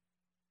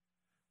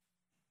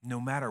no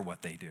matter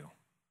what they do.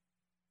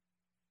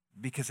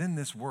 Because in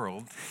this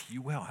world,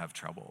 you will have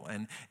trouble,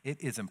 and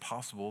it is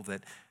impossible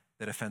that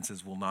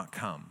offenses will not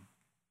come.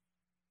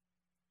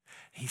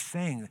 He's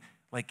saying,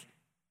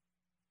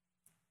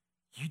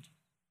 you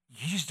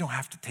just don't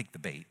have to take the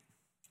bait.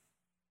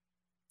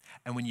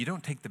 And when you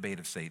don't take the bait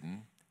of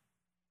Satan,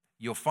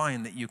 you'll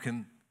find that you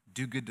can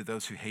Do good to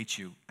those who hate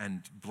you,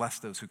 and bless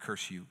those who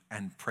curse you,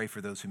 and pray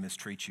for those who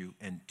mistreat you,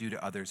 and do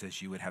to others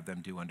as you would have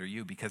them do unto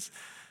you. Because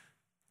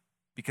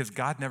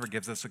God never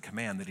gives us a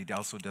command that he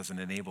also doesn't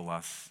enable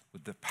us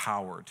with the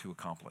power to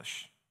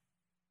accomplish.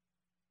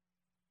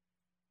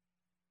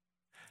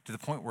 To the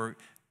point where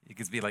it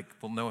could be like,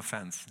 well, no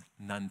offense,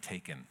 none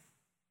taken.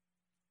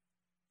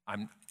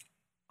 I'm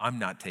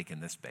not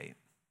taking this bait.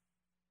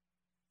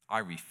 I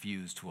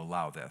refuse to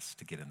allow this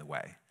to get in the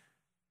way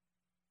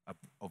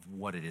of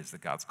what it is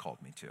that God's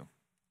called me to.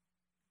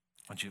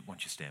 Why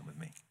don't you stand with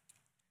me?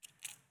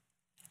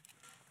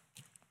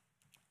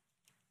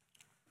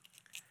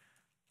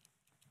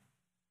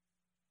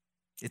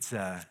 It's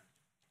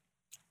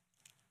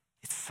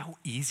so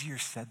easier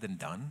said than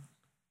done.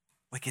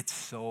 Like, it's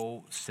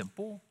so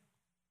simple.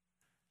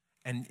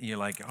 And you're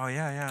like, oh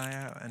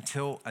yeah.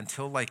 Until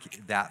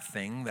like that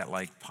thing that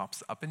like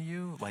pops up in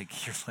you,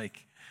 like you're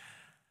like,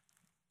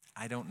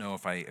 I don't know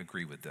if I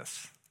agree with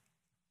this.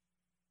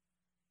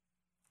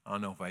 I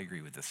don't know if I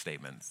agree with this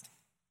statement.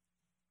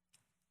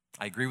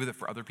 I agree with it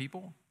for other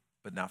people,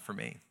 but not for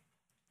me.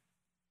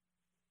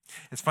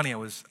 It's funny, I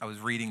was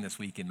reading this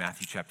week in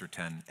Matthew chapter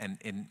 10,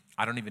 and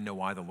I don't even know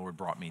why the Lord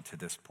brought me to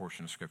this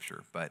portion of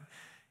Scripture, but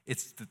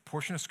it's the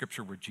portion of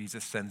Scripture where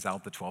Jesus sends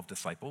out the 12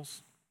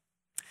 disciples,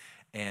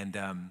 and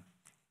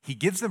he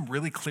gives them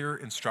really clear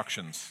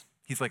instructions.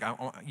 He's like,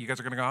 you guys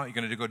are going to go out, you're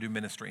going to go do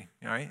ministry,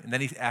 all right? And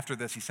then after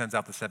this, he sends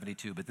out the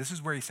 72, but this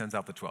is where he sends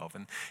out the 12,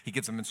 and he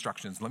gives them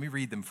instructions. Let me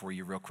read them for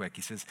you real quick.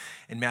 He says,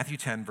 in Matthew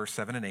 10, verse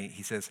 7 and 8,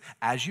 he says,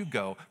 as you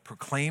go,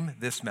 proclaim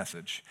this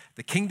message.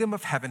 The kingdom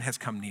of heaven has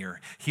come near.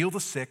 Heal the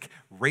sick,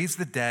 raise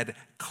the dead,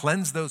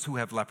 cleanse those who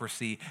have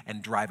leprosy,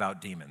 and drive out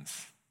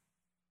demons.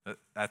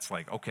 That's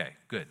like, okay,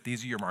 good.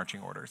 These are your marching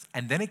orders.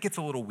 And then it gets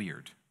a little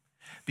weird.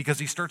 Because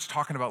he starts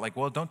talking about like,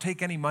 well, don't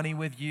take any money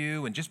with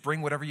you and just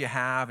bring whatever you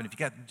have. And if you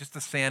got just the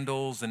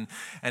sandals and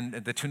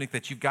the tunic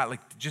that you've got,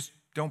 like just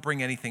don't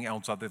bring anything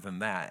else other than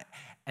that.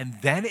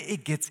 And then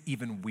it gets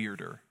even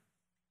weirder.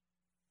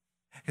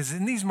 Because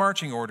in these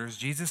marching orders,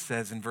 Jesus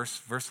says in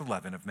verse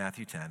 11 of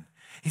Matthew 10,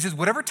 he says,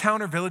 whatever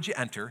town or village you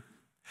enter,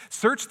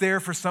 search there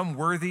for some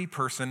worthy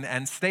person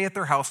and stay at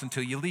their house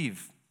until you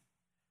leave.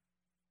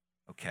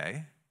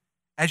 Okay.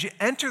 As you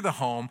enter the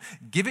home,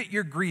 give it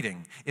your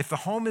greeting. If the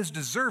home is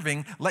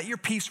deserving, let your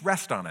peace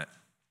rest on it.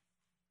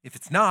 If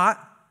it's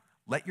not,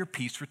 let your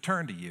peace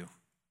return to you.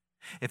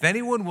 If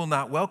anyone will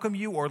not welcome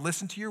you or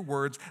listen to your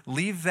words,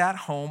 leave that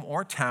home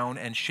or town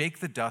and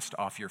shake the dust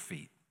off your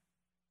feet.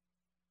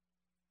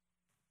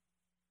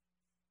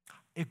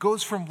 It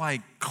goes from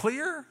like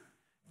clear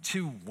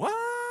to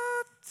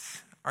what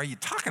are you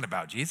talking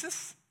about,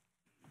 Jesus?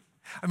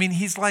 I mean,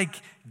 he's like,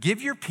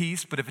 give your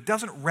peace, but if it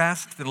doesn't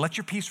rest, then let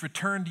your peace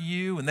return to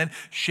you, and then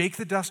shake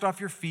the dust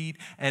off your feet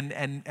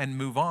and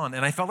move on.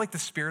 And I felt like the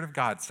Spirit of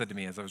God said to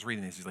me as I was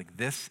reading this, he's like,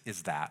 this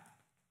is that.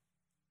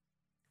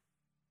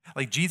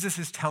 Like Jesus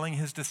is telling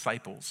his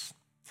disciples,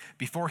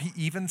 before he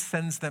even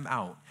sends them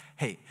out,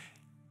 hey,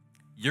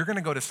 you're going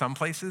to go to some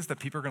places that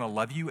people are going to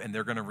love you and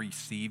they're going to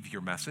receive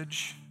your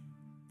message.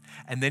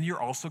 And then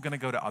you're also going to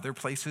go to other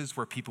places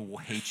where people will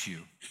hate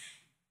you.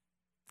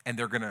 And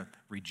they're going to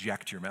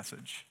reject your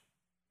message.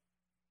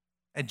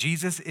 And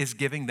Jesus is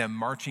giving them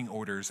marching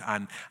orders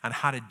on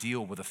how to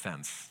deal with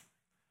offense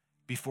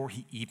before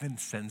he even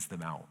sends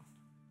them out.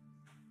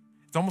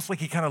 It's almost like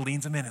he kind of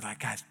leans them in and like,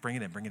 guys, bring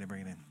it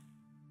in.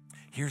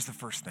 Here's the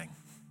first thing.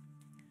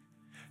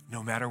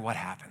 No matter what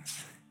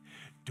happens,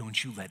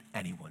 don't you let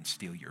anyone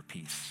steal your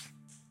peace.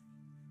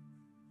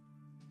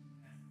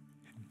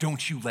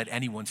 Don't you let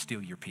anyone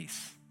steal your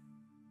peace.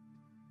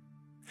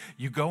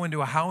 You go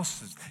into a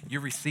house, you're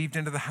received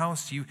into the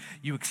house, you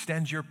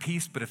extend your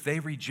peace, but if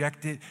they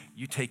reject it,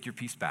 you take your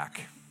peace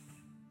back.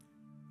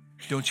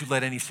 Don't you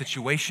let any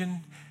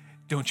situation,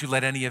 don't you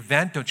let any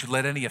event, don't you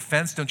let any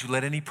offense, don't you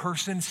let any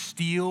person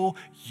steal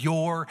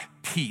your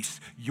peace.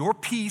 Your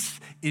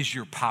peace is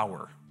your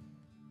power.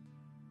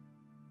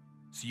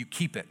 So you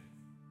keep it.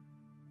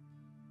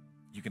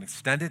 You can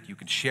extend it, you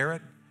can share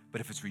it, but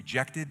if it's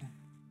rejected,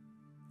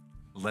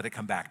 let it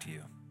come back to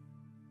you.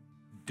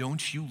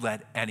 Don't you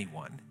let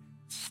anyone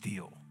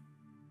steal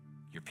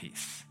your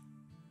peace.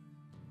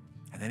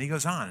 And then he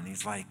goes on and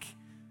he's like,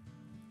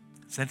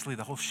 essentially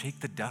the whole shake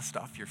the dust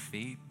off your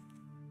feet.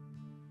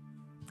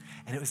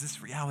 And it was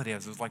this reality, I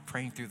was like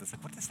praying through this,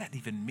 like, what does that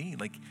even mean?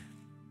 Like,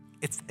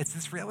 it's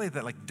this reality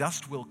that like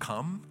dust will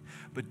come,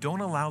 but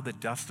don't allow the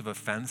dust of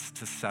offense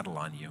to settle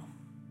on you.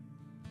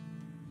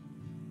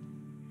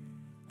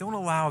 Don't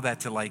allow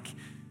that to like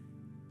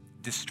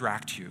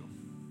distract you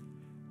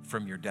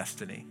from your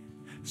destiny.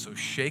 So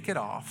shake it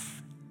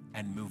off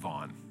and move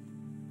on.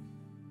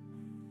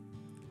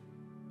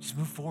 Just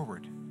move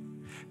forward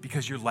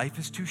because your life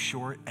is too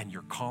short and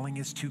your calling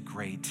is too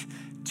great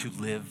to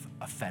live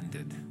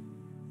offended.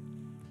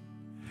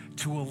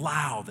 To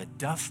allow the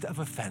dust of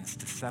offense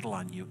to settle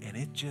on you, and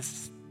it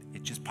just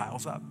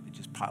piles up. It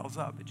just piles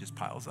up. It just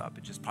piles up.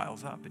 It just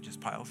piles up. It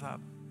just piles up.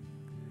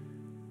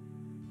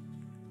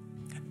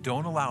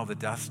 Don't allow the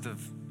dust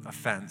of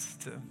offense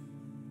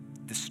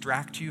to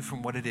distract you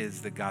from what it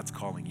is that God's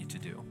calling you to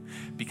do.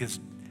 Because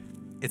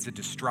it's a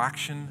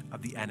distraction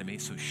of the enemy,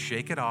 so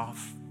shake it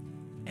off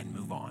and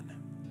move on.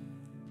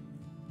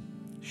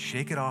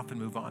 Shake it off and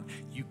move on.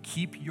 You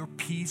keep your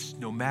peace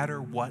no matter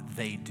what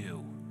they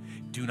do.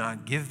 Do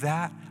not give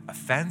that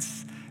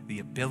offense the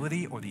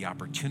ability or the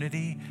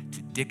opportunity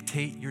to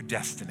dictate your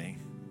destiny.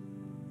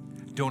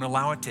 Don't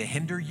allow it to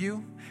hinder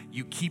you.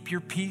 You keep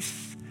your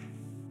peace.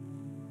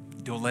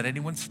 Don't let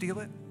anyone steal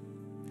it.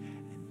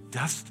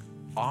 Dust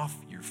off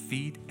your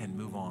feet and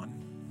move on.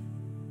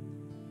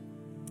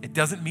 It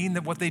doesn't mean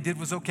that what they did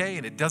was okay,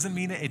 and it doesn't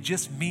mean it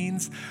just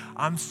means,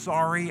 I'm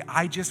sorry,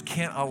 I just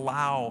can't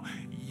allow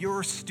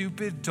your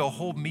stupid to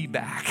hold me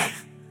back.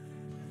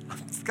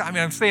 I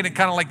mean, I'm saying it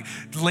kind of like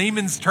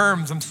layman's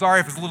terms. I'm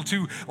sorry if it's a little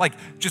too like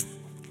just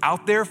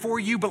out there for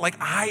you, but like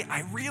I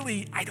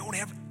don't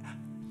have,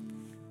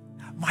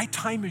 my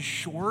time is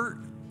short.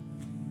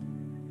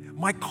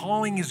 My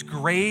calling is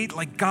great.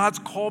 Like God's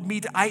called me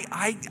to,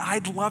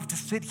 I'd love to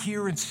sit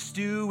here and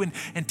stew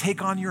and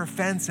take on your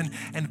offense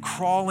and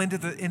crawl into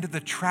the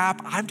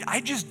trap.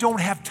 I just don't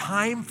have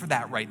time for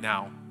that right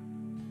now.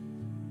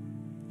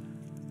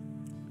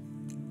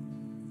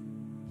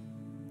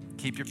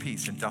 Keep your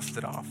peace and dust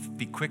it off.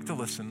 Be quick to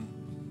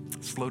listen,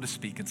 slow to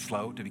speak, and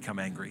slow to become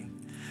angry,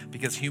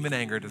 because human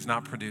anger does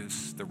not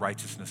produce the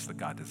righteousness that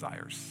God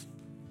desires.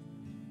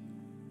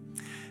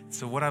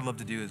 So what I'd love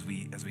to do as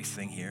we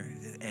sing here,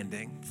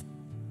 ending,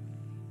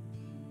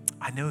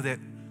 I know that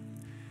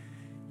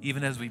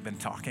even as we've been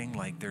talking,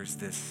 like there's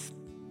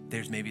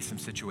maybe some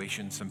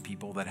situations, some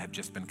people that have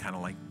just been kind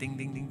of like ding,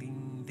 ding, ding,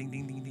 ding, ding,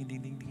 ding, ding, ding,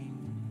 ding, ding,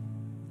 ding.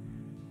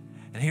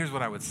 And here's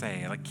what I would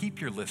say, like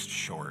keep your list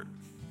short.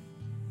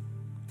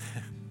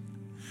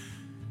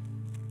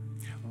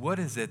 What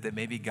is it that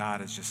maybe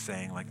God is just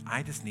saying, like,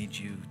 I just need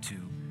you to,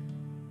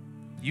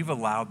 you've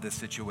allowed this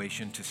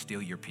situation to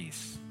steal your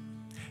peace.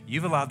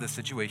 You've allowed this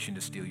situation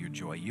to steal your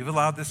joy. You've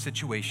allowed this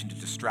situation to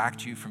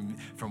distract you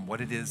from what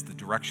it is, the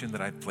direction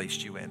that I've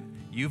placed you in.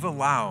 You've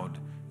allowed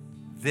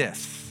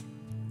this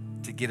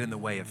to get in the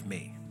way of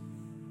me.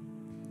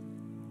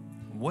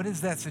 What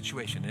is that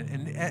situation?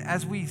 And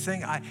as we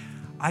sing,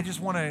 I just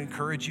want to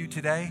encourage you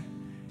today.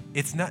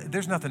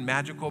 There's nothing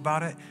magical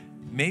about it.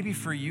 Maybe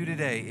for you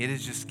today, it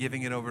is just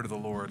giving it over to the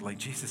Lord. Like,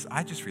 Jesus,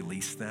 I just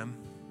release them.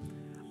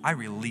 I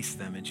release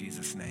them in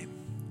Jesus' name.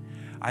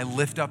 I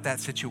lift up that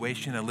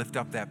situation. I lift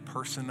up that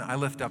person. I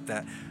lift up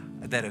that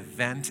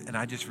event, and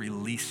I just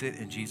release it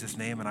in Jesus'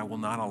 name, and I will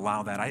not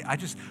allow that. I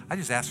just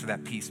ask for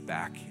that peace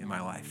back in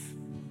my life.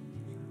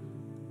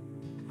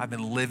 I've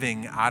been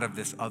living out of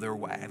this other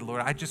way.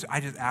 Lord, I just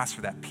ask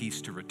for that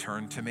peace to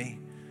return to me.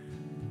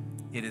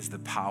 It is the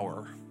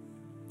power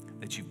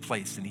that you've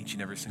placed in each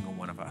and every single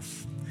one of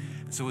us.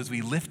 So as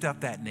we lift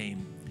up that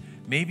name,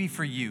 maybe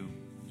for you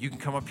can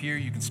come up here,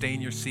 you can stay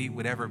in your seat,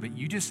 whatever, but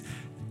you just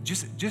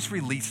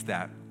release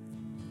that.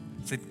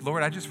 Say,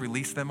 Lord, I just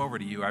release them over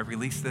to you. I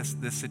release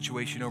this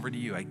situation over to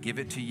you. I give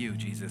it to you,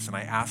 Jesus, and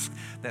I ask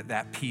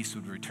that peace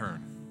would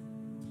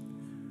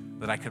return,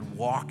 that I could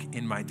walk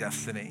in my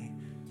destiny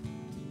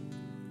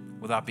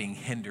without being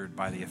hindered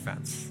by the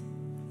offense.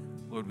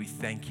 Lord, we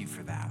thank you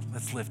for that.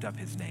 Let's lift up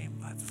his name.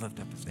 Let's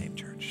lift up his name,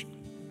 church.